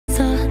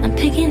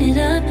picking it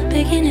up,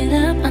 picking it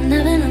up. I'm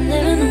living, I'm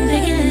living, I'm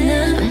picking it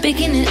up. I'm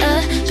picking it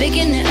up,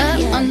 picking it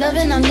up. I'm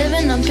loving, I'm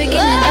living, I'm picking it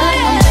up.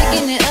 I'm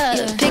picking it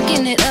up,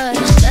 picking it up.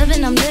 I'm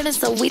loving, I'm living,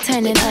 so we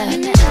turn it up.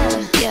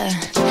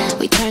 Yeah,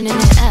 we turning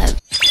it up.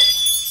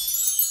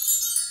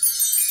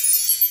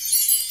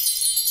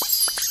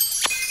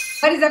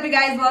 What is up, you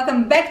guys?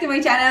 Welcome back to my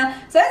channel.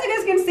 So as you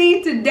guys can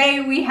see, today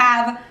we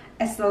have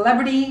a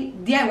celebrity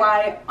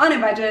DIY on a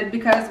budget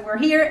because we're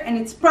here and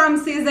it's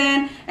prom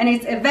season and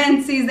it's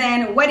event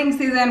season, wedding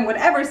season,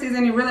 whatever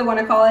season you really want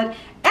to call it.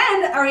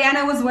 And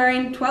Ariana was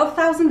wearing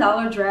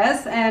 $12,000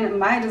 dress, and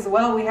might as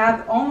well we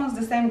have almost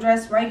the same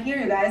dress right here,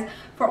 you guys,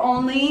 for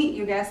only,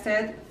 you guessed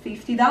it,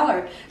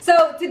 $50.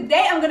 So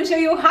today I'm going to show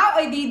you how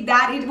I did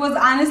that. It was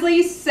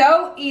honestly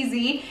so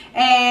easy,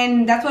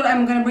 and that's what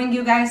I'm going to bring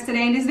you guys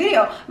today in this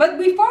video. But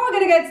before we're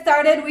going to get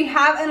started, we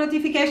have a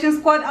notification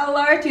squad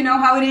alert. You know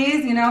how it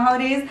is, you know how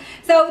it is.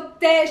 So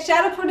the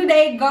shout out for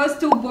today goes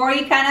to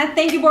Bori Kana.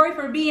 Thank you, Bori,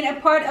 for being a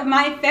part of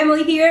my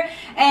family here.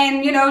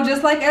 And you know,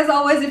 just like as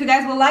always, if you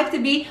guys would like to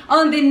be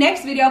on the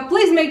next video,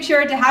 please make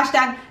sure to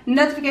hashtag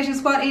notification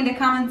squad in the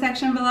comment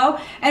section below.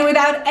 And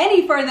without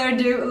any further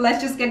ado,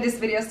 let's just get this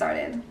video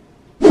started.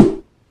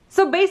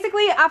 So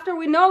basically, after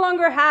we no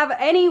longer have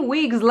any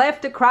wigs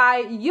left to cry,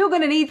 you're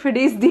gonna need for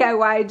this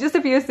DIY just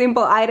a few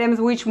simple items,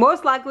 which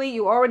most likely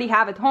you already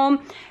have at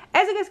home.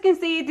 As you guys can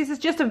see, this is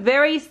just a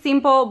very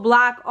simple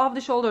black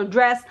off-the-shoulder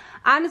dress.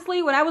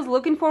 Honestly, when I was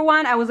looking for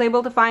one, I was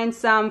able to find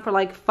some for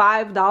like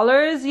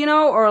 $5, you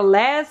know, or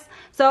less.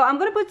 So I'm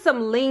gonna put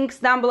some links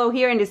down below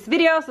here in this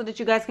video so that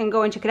you guys can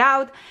go and check it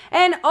out.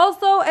 And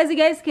also, as you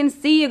guys can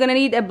see, you're gonna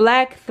need a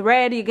black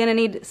thread, you're gonna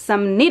need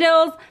some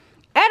needles,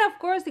 and of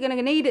course, you're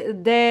gonna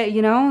need the,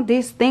 you know,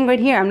 this thing right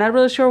here. I'm not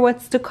really sure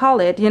what to call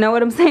it, you know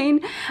what I'm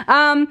saying?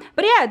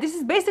 But yeah, this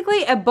is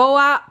basically a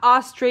boa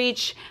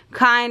ostrich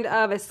kind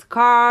of a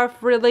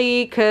scarf,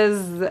 really,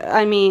 because,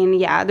 I mean,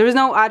 yeah, there's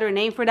no other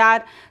name for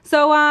that.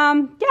 So,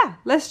 yeah,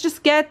 let's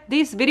just get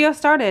this video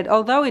started.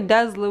 Although it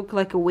does look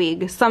like a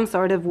wig, some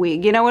sort of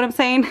wig, you know what I'm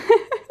saying?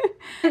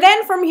 And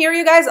then from here,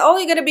 you guys, all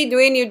you're gonna be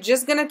doing, you're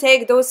just gonna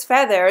take those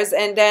feathers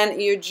and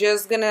then you're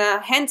just gonna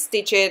hand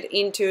stitch it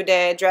into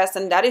the dress,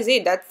 and that is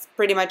it. That's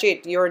pretty much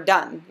it. You're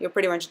done. You're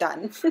pretty much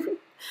done.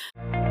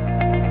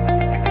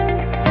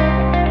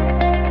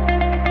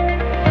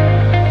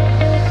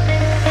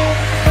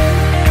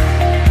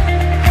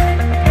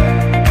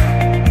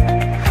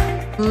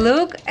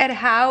 Look at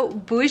how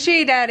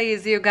bushy that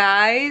is, you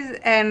guys.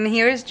 And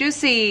here's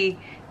Juicy.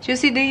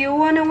 Juicy, do you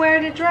want to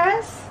wear the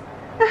dress?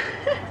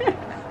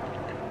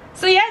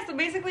 So yeah, so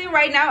basically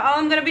right now all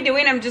I'm gonna be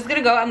doing, I'm just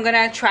gonna go, I'm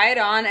gonna try it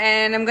on,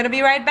 and I'm gonna be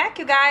right back,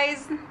 you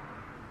guys.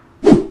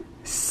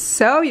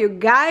 So you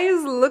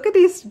guys, look at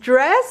this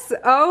dress.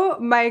 Oh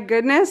my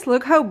goodness,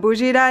 look how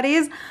bougie that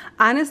is.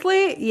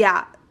 Honestly,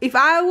 yeah, if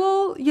I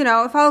will, you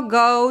know, if I'll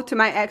go to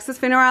my ex's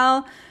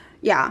funeral,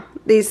 yeah,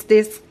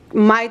 this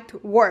might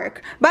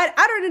work. But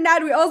other than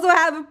that, we also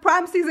have a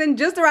prom season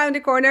just around the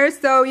corner,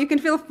 so you can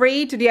feel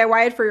free to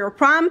DIY it for your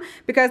prom,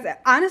 because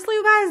honestly,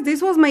 you guys,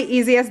 this was my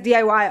easiest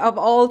DIY of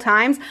all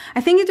times.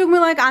 I think it took me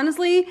like,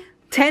 honestly,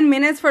 10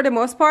 minutes for the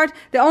most part.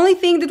 The only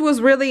thing that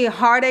was really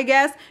hard, I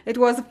guess, it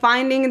was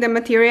finding the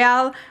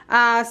material.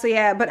 So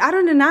yeah, but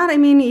other than that, I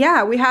mean,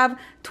 yeah, we have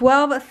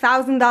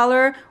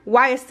 $12,000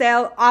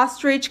 YSL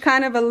ostrich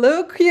kind of a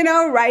look, you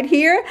know, right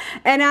here.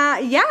 And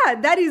yeah,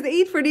 that is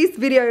it for this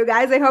video, you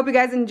guys. I hope you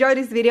guys enjoyed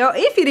this video.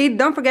 If you did,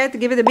 don't forget to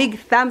give it a big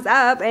thumbs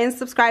up and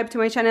subscribe to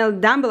my channel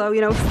down below.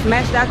 You know,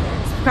 smash that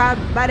subscribe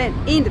button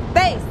in the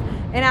face.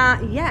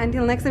 And yeah,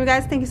 until next time, you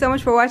guys, thank you so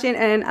much for watching,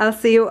 and I'll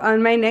see you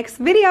on my next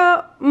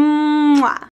video. Mwah.